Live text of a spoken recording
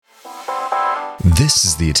This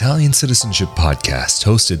is the Italian Citizenship Podcast,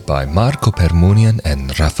 hosted by Marco Permunian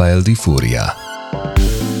and Rafael Di Furia.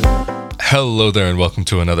 Hello there, and welcome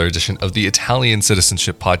to another edition of the Italian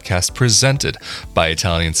Citizenship Podcast presented by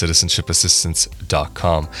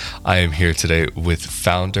ItaliancitizenshipAssistance.com. I am here today with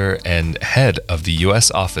founder and head of the U.S.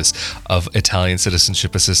 office of Italian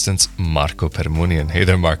Citizenship Assistance, Marco Permunian. Hey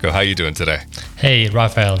there, Marco. How are you doing today? Hey,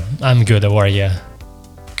 Rafael. I'm good. How are you?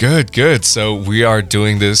 Good. So we are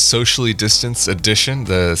doing this socially distanced edition,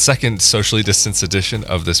 the second socially distanced edition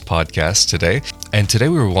of this podcast today. And today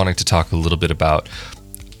we were wanting to talk a little bit about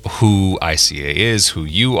who ICA is, who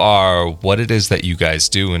you are, what it is that you guys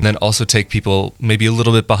do, and then also take people maybe a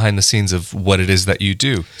little bit behind the scenes of what it is that you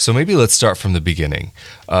do. So maybe let's start from the beginning.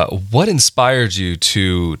 What inspired you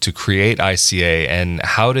to create ICA, and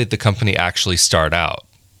how did the company actually start out?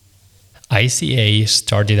 ICA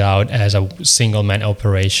started out as a single-man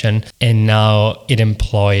operation, and now it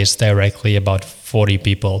employs directly about 40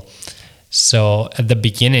 people. So at the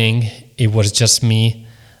beginning, it was just me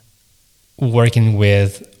working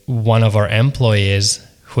with one of our employees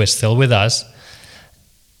who is still with us.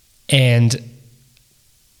 And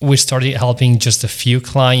we started helping just a few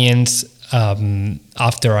clients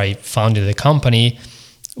after I founded the company,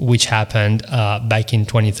 which happened back in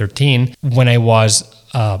 2013 when I was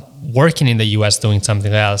working in the US doing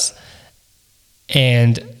something else.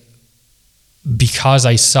 And because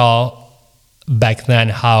I saw back then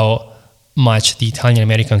how much the Italian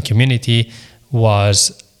American community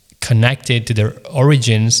was connected to their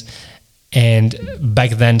origins, and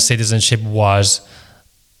back then citizenship was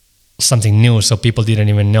something new, so people didn't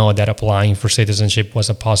even know that applying for citizenship was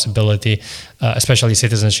a possibility, especially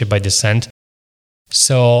citizenship by descent.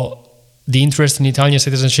 So the interest in Italian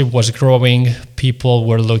citizenship was growing. People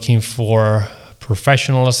were looking for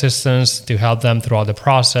professional assistance to help them throughout the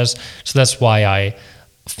process. So that's why I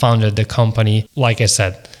founded the company. Like I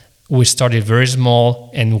said, we started very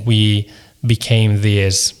small and we became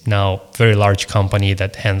this now very large company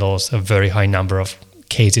that handles a very high number of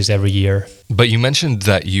cases every year. But you mentioned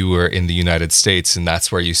that you were in the United States and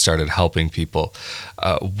that's where you started helping people.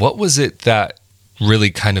 What was it that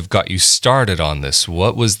really kind of got you started on this?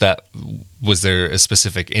 What was that? Was there a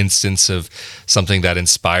specific instance of something that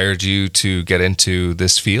inspired you to get into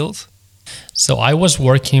this field? So I was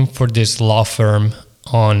working for this law firm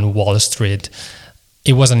on Wall Street.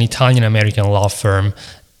 It was an Italian-American law firm.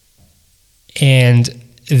 And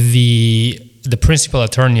the principal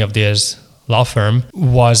attorney of this law firm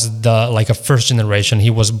was a first generation.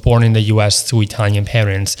 He was born in the US to Italian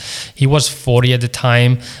parents. He was 40 at the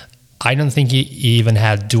time. I don't think he even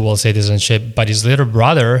had dual citizenship, but his little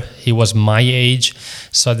brother, he was my age.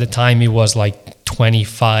 So at the time he was like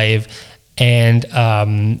 25, and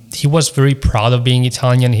he was very proud of being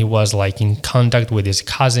Italian. He was like in contact with his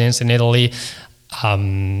cousins in Italy.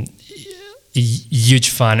 Huge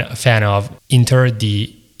fan of Inter,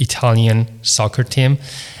 the Italian soccer team.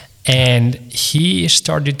 And he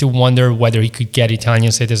started to wonder whether he could get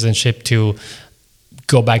Italian citizenship to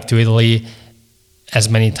go back to Italy as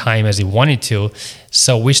many times as he wanted to.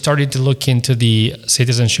 So we started to look into the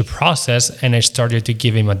citizenship process, and I started to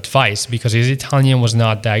give him advice because his Italian was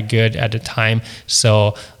not that good at the time.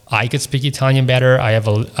 So I could speak Italian better. I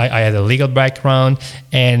had a legal background,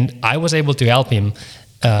 and I was able to help him,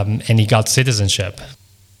 and he got citizenship.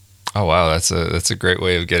 Oh wow, that's a great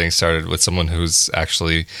way of getting started with someone who's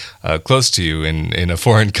actually close to you in a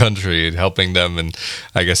foreign country and helping them, and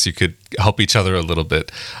I guess you could help each other a little bit.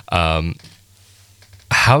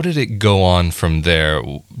 How did it go on from there?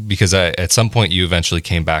 Because at some point you eventually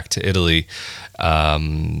came back to Italy.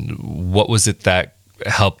 What was it that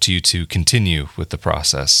helped you to continue with the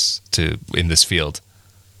process in this field?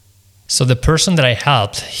 So the person that I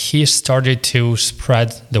helped, he started to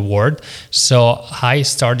spread the word. So I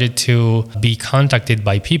started to be contacted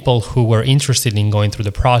by people who were interested in going through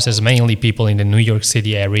the process, mainly people in the New York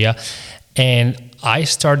City area. And I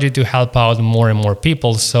started to help out more and more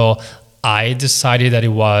people. So I decided that it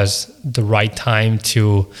was the right time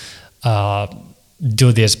to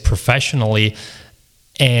do this professionally.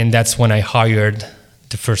 And that's when I hired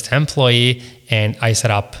the first employee, and I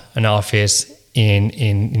set up an office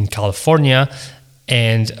in California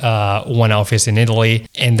and one office in Italy,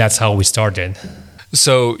 and that's how we started.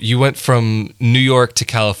 So you went from New York to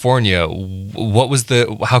California.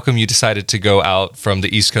 How come you decided to go out from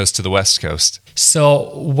the East Coast to the West Coast?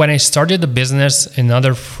 So when I started the business,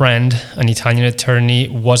 another friend, an Italian attorney,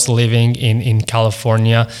 was living in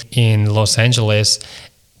California, in Los Angeles,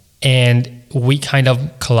 and we kind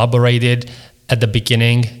of collaborated at the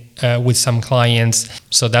beginning with some clients.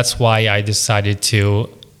 So that's why I decided to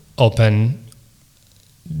open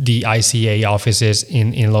the ICA offices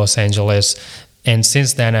in Los Angeles. And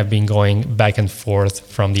since then, I've been going back and forth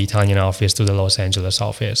from the Italian office to the Los Angeles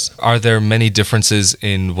office. Are there many differences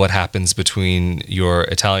in what happens between your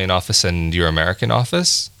Italian office and your American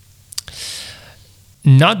office?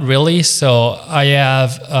 Not really. So I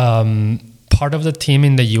have part of the team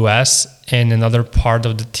in the US and another part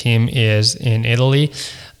of the team is in Italy.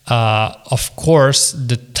 Of course,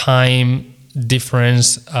 the time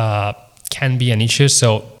difference can be an issue.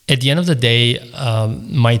 So at the end of the day,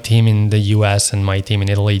 my team in the US and my team in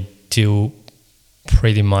Italy do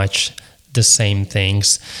pretty much the same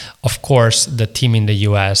things. Of course, the team in the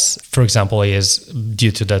US, for example, is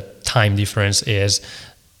due to the time difference is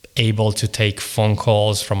able to take phone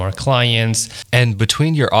calls from our clients. And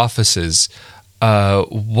between your offices,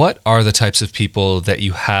 what are the types of people that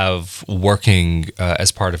you have working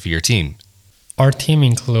as part of your team? Our team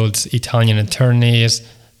includes Italian attorneys,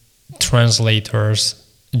 translators,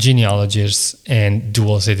 genealogists, and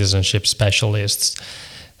dual citizenship specialists.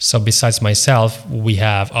 So besides myself, we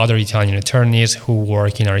have other Italian attorneys who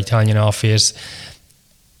work in our Italian office.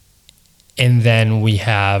 And then we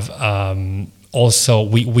have also,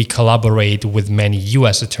 we collaborate with many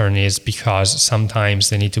US attorneys because sometimes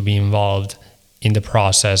they need to be involved in the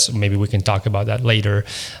process. Maybe we can talk about that later.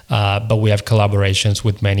 But we have collaborations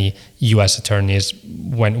with many US attorneys.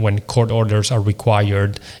 When court orders are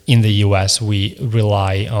required in the US, we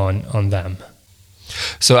rely on them.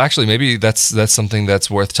 So actually, maybe that's something that's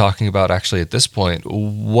worth talking about actually at this point.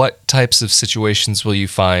 What types of situations will you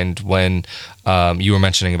find when you were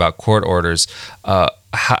mentioning about court orders?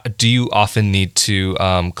 Do you often need to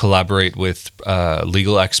collaborate with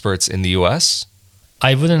legal experts in the US?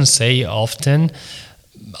 I wouldn't say often.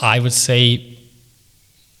 I would say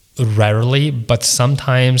rarely, but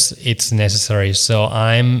sometimes it's necessary. So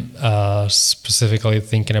I'm specifically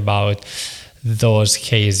thinking about those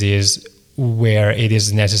cases where it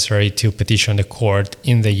is necessary to petition the court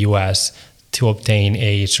in the US to obtain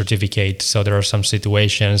a certificate. So there are some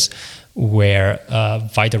situations where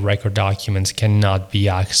vital record documents cannot be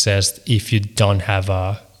accessed if you don't have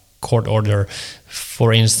a court order.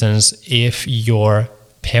 For instance, if your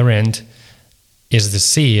parent is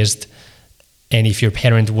deceased and if your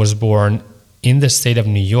parent was born in the state of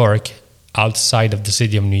New York, outside of the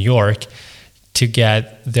city of New York, to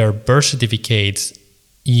get their birth certificates,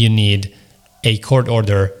 you need a court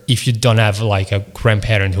order if you don't have like a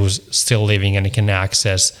grandparent who's still living and can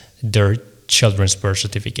access their children's birth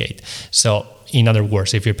certificate. So in other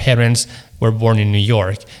words, if your parents were born in New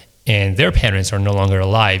York and their parents are no longer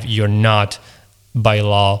alive, you're not by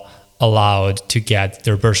law allowed to get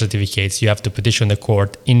their birth certificates. You have to petition the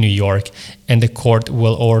court in New York, and the court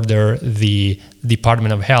will order the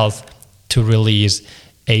Department of Health to release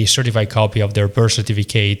a certified copy of their birth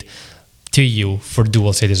certificate to you for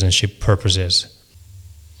dual citizenship purposes.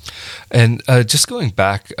 And just going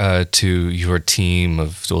back to your team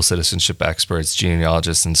of dual citizenship experts,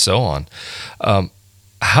 genealogists, and so on,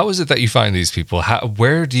 how is it that you find these people?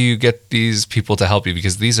 Where do you get these people to help you?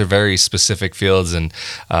 Because these are very specific fields, and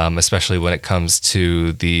especially when it comes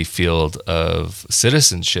to the field of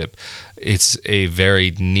citizenship, it's a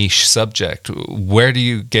very niche subject. Where do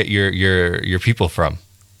you get your people from?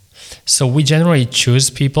 So we generally choose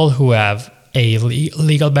people who have a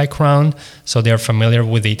legal background, so they're familiar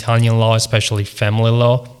with the Italian law, especially family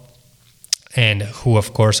law, and who,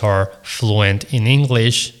 of course, are fluent in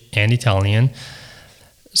English and Italian.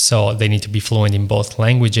 So they need to be fluent in both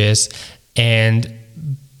languages. And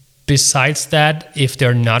besides that, if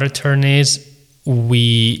they're not attorneys,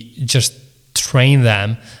 we just train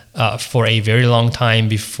them for a very long time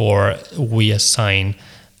before we assign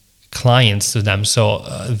clients to them. So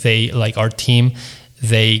they, like our team,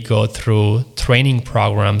 they go through training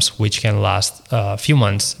programs which can last a few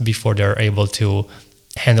months before they're able to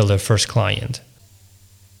handle their first client.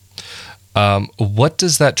 What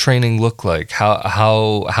does that training look like?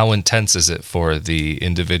 How intense is it for the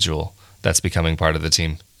individual that's becoming part of the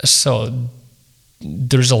team? So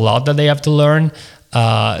there's a lot that they have to learn.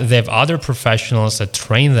 They have other professionals that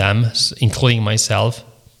train them, including myself.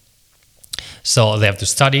 So they have to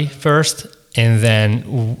study first, and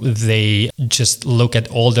then they just look at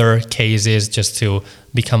older cases just to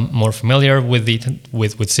become more familiar with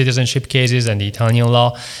with citizenship cases and the Italian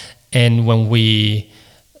law. And when we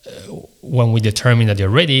determine that they're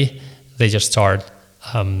ready, they just start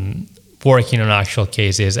working on actual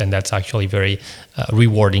cases, and that's actually very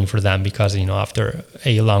rewarding for them because after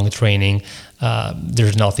a long training,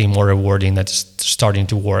 there's nothing more rewarding than just starting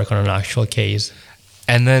to work on an actual case.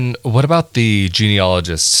 And then what about the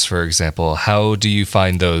genealogists, for example? How do you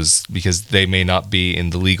find those? Because they may not be in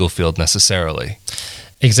the legal field necessarily.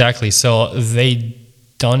 Exactly. So they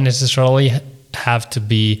don't necessarily have to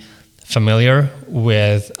be familiar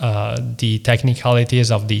with the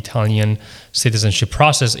technicalities of the Italian citizenship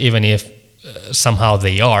process, even if somehow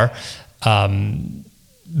they are.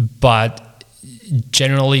 But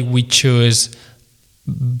generally, we choose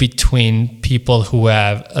between people who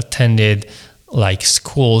have attended like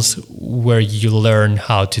schools where you learn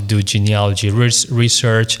how to do genealogy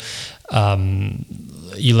research.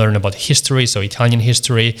 You learn about history, so Italian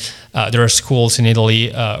history. There are schools in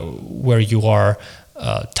Italy where you are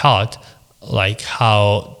taught like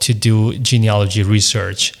how to do genealogy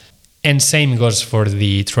research. And same goes for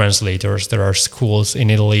the translators. There are schools in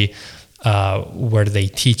Italy where they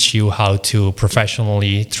teach you how to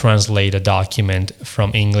professionally translate a document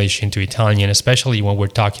from English into Italian, especially when we're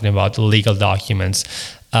talking about legal documents.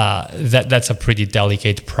 That's a pretty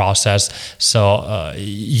delicate process. So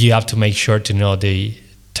you have to make sure to know the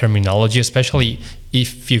terminology, especially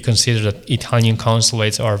if you consider that Italian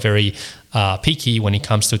consulates are very picky when it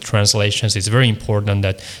comes to translations. It's very important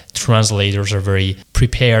that translators are very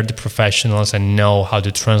prepared professionals and know how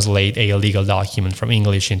to translate a legal document from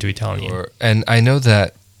English into Italian. Sure. And I know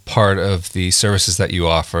that part of the services that you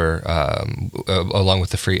offer, along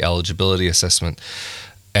with the free eligibility assessment,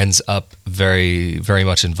 ends up very, very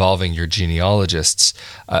much involving your genealogists.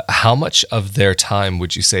 How much of their time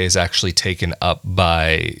would you say is actually taken up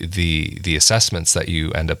by the assessments that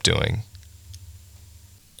you end up doing?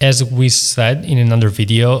 As we said in another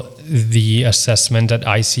video, the assessment that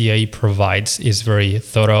ICA provides is very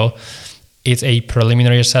thorough. It's a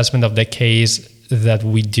preliminary assessment of the case that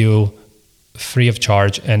we do free of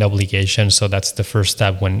charge and obligation. So that's the first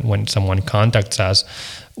step when someone contacts us.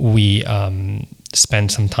 We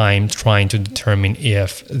spend some time trying to determine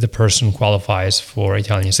if the person qualifies for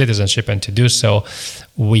Italian citizenship. And to do so,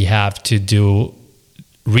 we have to do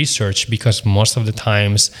research, because most of the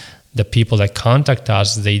times the people that contact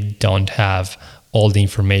us, they don't have all the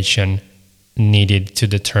information needed to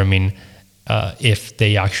determine if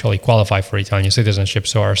they actually qualify for Italian citizenship.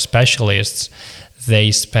 So our specialists,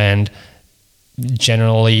 they spend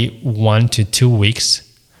generally 1 to 2 weeks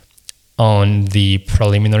on the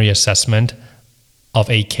preliminary assessment of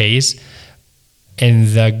a case. And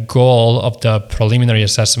the goal of the preliminary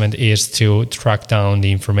assessment is to track down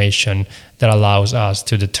the information that allows us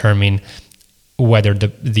to determine whether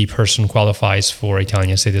the person qualifies for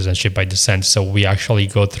Italian citizenship by descent. So we actually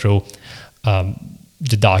go through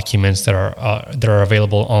the documents that are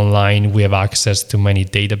available online. We have access to many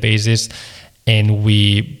databases, and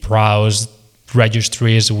we browse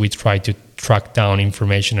registries. We try to track down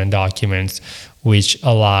information and documents, which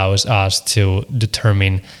allows us to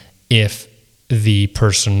determine if the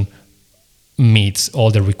person meets all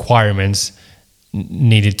the requirements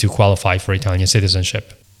needed to qualify for Italian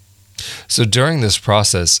citizenship. So during this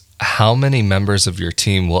process, how many members of your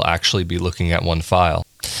team will actually be looking at one file?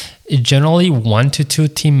 Generally 1 to 2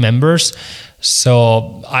 team members.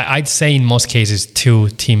 So I'd say in most cases 2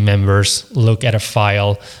 team members look at a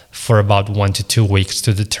file for about 1 to 2 weeks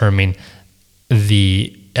to determine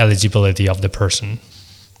the eligibility of the person.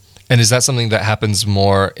 And is that something that happens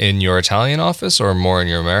more in your Italian office or more in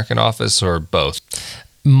your American office, or both?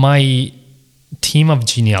 My team of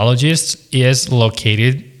genealogists is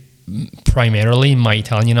located primarily in my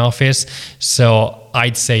Italian office. So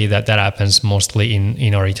I'd say that happens mostly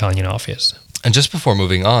in our Italian office. And just before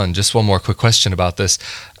moving on, just one more quick question about this.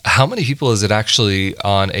 How many people is it actually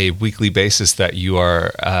on a weekly basis that you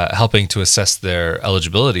are helping to assess their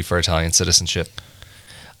eligibility for Italian citizenship?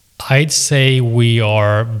 I'd say we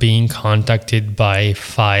are being contacted by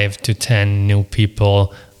 5 to 10 new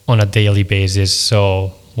people on a daily basis.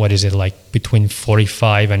 So what is it, like between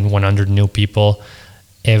 45 and 100 new people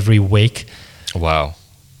every week. Wow.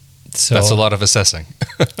 So that's a lot of assessing.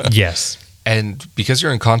 Yes. And because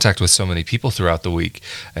you're in contact with so many people throughout the week,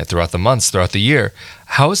 throughout the months, throughout the year,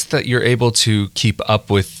 how is it that you're able to keep up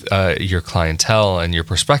with your clientele and your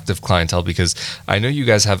prospective clientele? Because I know you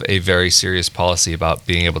guys have a very serious policy about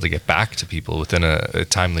being able to get back to people within a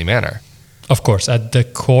timely manner. Of course. At the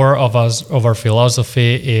core of our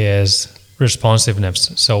philosophy is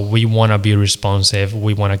responsiveness. So we want to be responsive.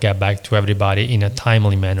 We want to get back to everybody in a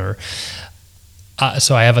timely manner.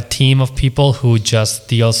 So I have a team of people who just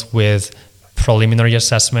deals with preliminary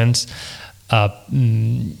assessments.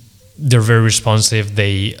 They're very responsive.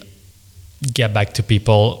 They get back to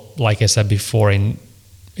people, like I said before, in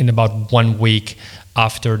about 1 week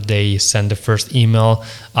after they send the first email.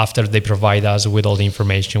 After they provide us with all the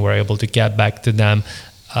information, we're able to get back to them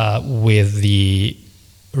with the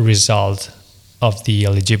result of the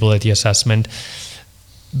eligibility assessment.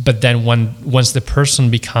 But then once the person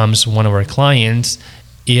becomes one of our clients,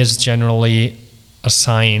 is generally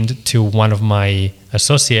assigned to one of my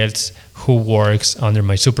associates who works under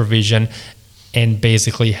my supervision and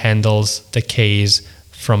basically handles the case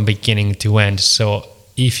from beginning to end. So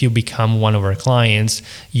if you become one of our clients,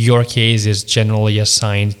 your case is generally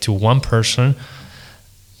assigned to one person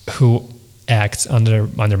who acts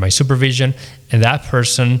under my supervision, and that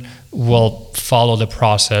person will follow the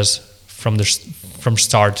process from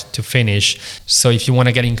start to finish. So if you want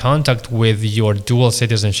to get in contact with your dual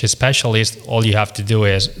citizenship specialist, all you have to do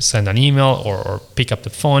is send an email or pick up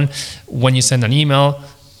the phone. When you send an email,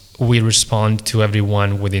 we respond to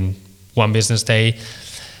everyone within one business day.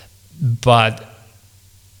 But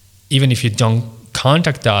even if you don't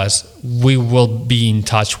contact us, we will be in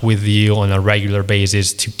touch with you on a regular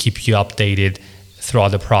basis to keep you updated throughout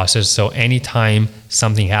the process. So anytime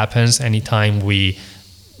something happens, anytime we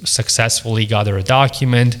successfully gather a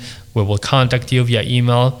document, we will contact you via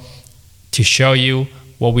email to show you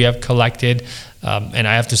what we have collected. And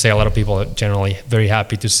I have to say, a lot of people are generally very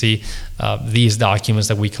happy to see these documents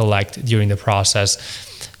that we collect during the process.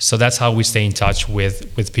 So that's how we stay in touch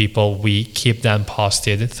with people. We keep them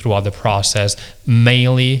posted throughout the process,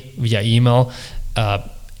 mainly via email.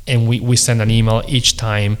 And we send an email each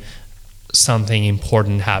time something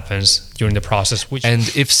important happens during the process.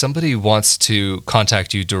 And if somebody wants to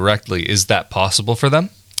contact you directly, is that possible for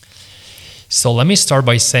them? So let me start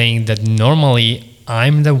by saying that normally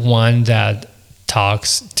I'm the one that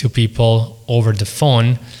talks to people over the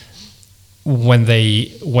phone when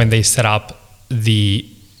they set up the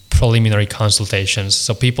preliminary consultations.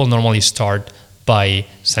 So people normally start by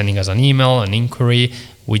sending us an email, an inquiry.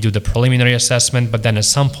 We do the preliminary assessment, but then at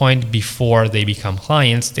some point before they become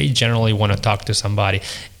clients, they generally want to talk to somebody.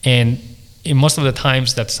 And in most of the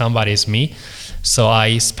times that somebody is me. So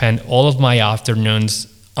I spend all of my afternoons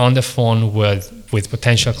on the phone with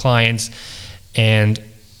potential clients, and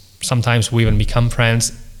sometimes we even become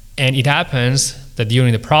friends. And it happens that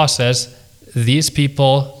during the process, these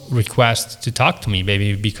people request to talk to me,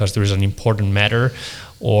 maybe because there is an important matter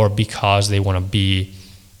or because they want to be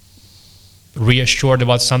reassured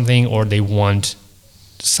about something, or they want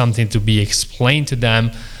something to be explained to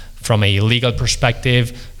them from a legal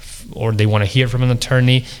perspective, or they want to hear from an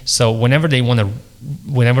attorney. So whenever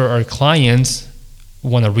our clients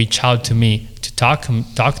want to reach out to me to talk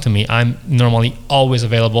to me, I'm normally always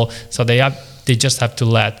available. So they just have to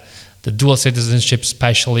let the dual citizenship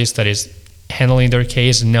specialist that is handling their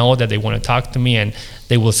case know that they want to talk to me, and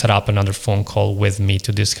they will set up another phone call with me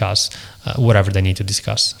to discuss whatever they need to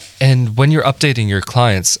discuss. And when you're updating your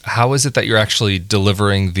clients, how is it that you're actually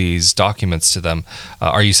delivering these documents to them?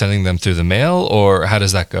 Are you sending them through the mail, or how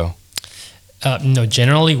does that go? No,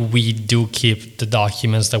 generally we do keep the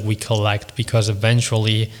documents that we collect, because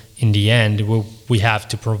eventually in the end we have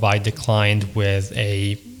to provide the client with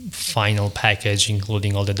a final package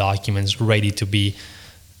including all the documents ready to be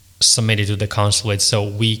submitted to the consulate. So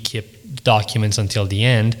we keep documents until the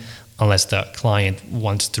end, unless the client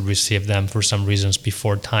wants to receive them for some reasons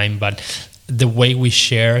before time. But the way we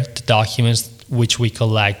share the documents which we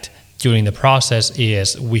collect during the process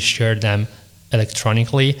is we share them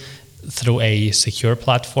electronically through a secure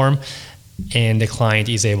platform, and the client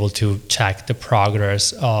is able to check the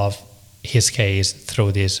progress of his case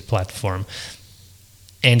through this platform.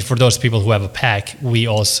 And for those people who have a PAC, we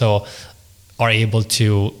also are able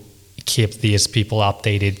to keep these people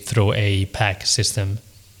updated through a PAC system.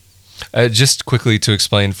 Just quickly to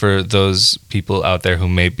explain for those people out there who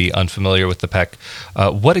may be unfamiliar with the PAC,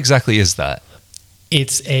 what exactly is that?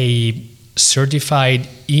 It's a certified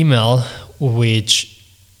email which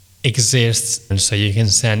exists, and so you can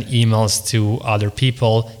send emails to other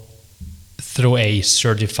people through a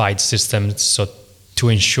certified system, so to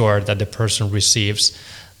ensure that the person receives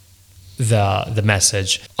the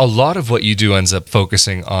message. A lot of what you do ends up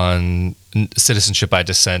focusing on citizenship by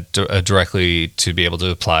descent directly to be able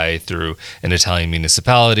to apply through an Italian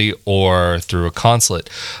municipality or through a consulate.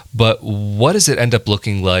 But what does it end up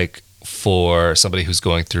looking like for somebody who's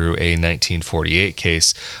going through a 1948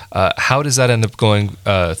 case? How does that end up going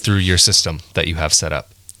through your system that you have set up?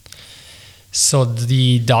 So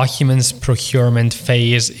the documents procurement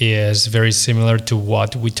phase is very similar to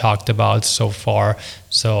what we talked about so far.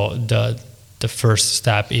 So the first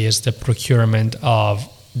step is the procurement of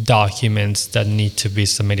documents that need to be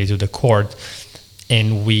submitted to the court,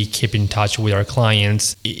 and we keep in touch with our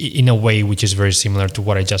clients in a way which is very similar to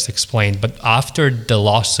what I just explained. But after the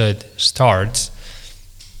lawsuit starts,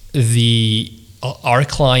 our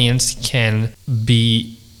clients can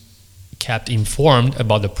be kept informed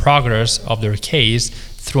about the progress of their case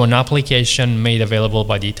through an application made available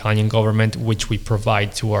by the Italian government, which we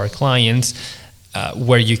provide to our clients.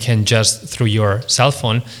 where you can just, through your cell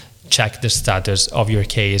phone, check the status of your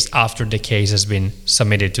case after the case has been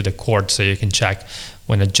submitted to the court. So you can check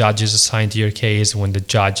when a judge is assigned to your case, when the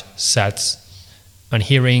judge sets a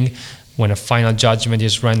hearing, when a final judgment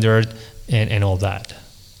is rendered, and all that.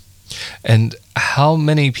 And how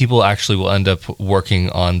many people actually will end up working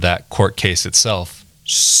on that court case itself?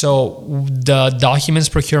 So the documents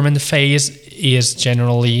procurement phase is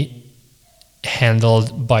generally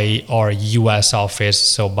handled by our US office,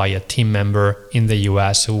 so by a team member in the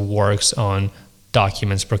US who works on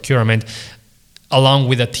documents procurement, along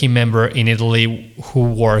with a team member in Italy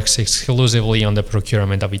who works exclusively on the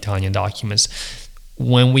procurement of Italian documents.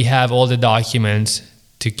 When we have all the documents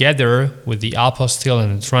together with the apostille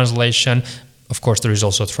and the translation, of course there is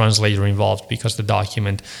also a translator involved, because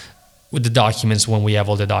with the documents, when we have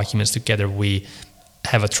all the documents together, we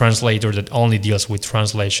have a translator that only deals with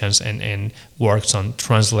translations and works on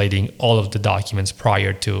translating all of the documents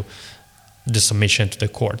prior to the submission to the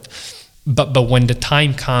court. But when the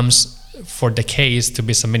time comes for the case to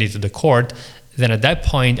be submitted to the court, then at that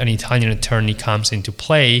point an Italian attorney comes into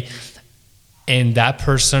play, and that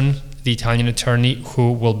person, the Italian attorney,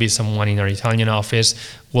 who will be someone in our Italian office,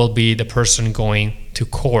 will be the person going to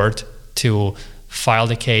court to file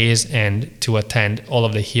the case and to attend all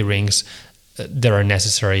of the hearings that are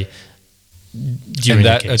necessary during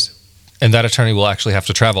the case. And that attorney will actually have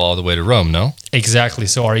to travel all the way to Rome, no? Exactly.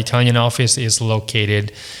 So our Italian office is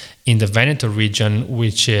located in the Veneto region,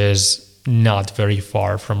 which is not very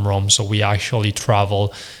far from Rome. So we actually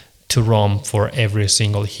travel to Rome for every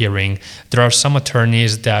single hearing. There are some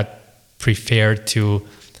attorneys that prefer to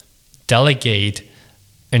delegate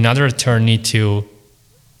another attorney to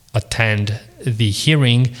attend the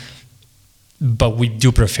hearing, but we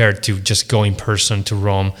do prefer to just go in person to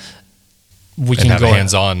Rome. We can have go a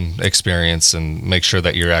hands-on experience and make sure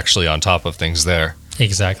that you're actually on top of things there.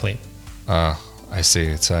 Exactly. I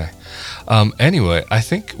see. Anyway, I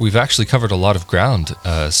think we've actually covered a lot of ground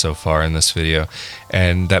so far in this video,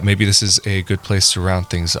 and that maybe this is a good place to round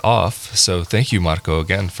things off. So thank you, Marco,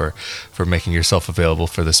 again for making yourself available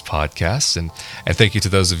for this podcast, and thank you to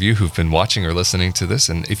those of you who've been watching or listening to this.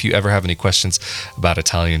 And if you ever have any questions about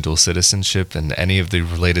Italian dual citizenship and any of the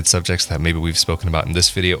related subjects that maybe we've spoken about in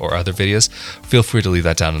this video or other videos, feel free to leave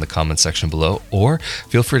that down in the comments section below, or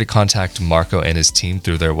feel free to contact Marco and his team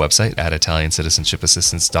through their website at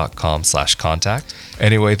Italiancitizenshipassistance.com/contact.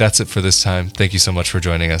 Anyway, that's it for this time. Thank you so much for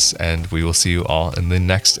joining us, and we will see you all in the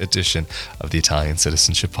next edition of the Italian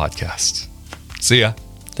Citizenship Podcast. See ya.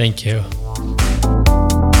 Thank you.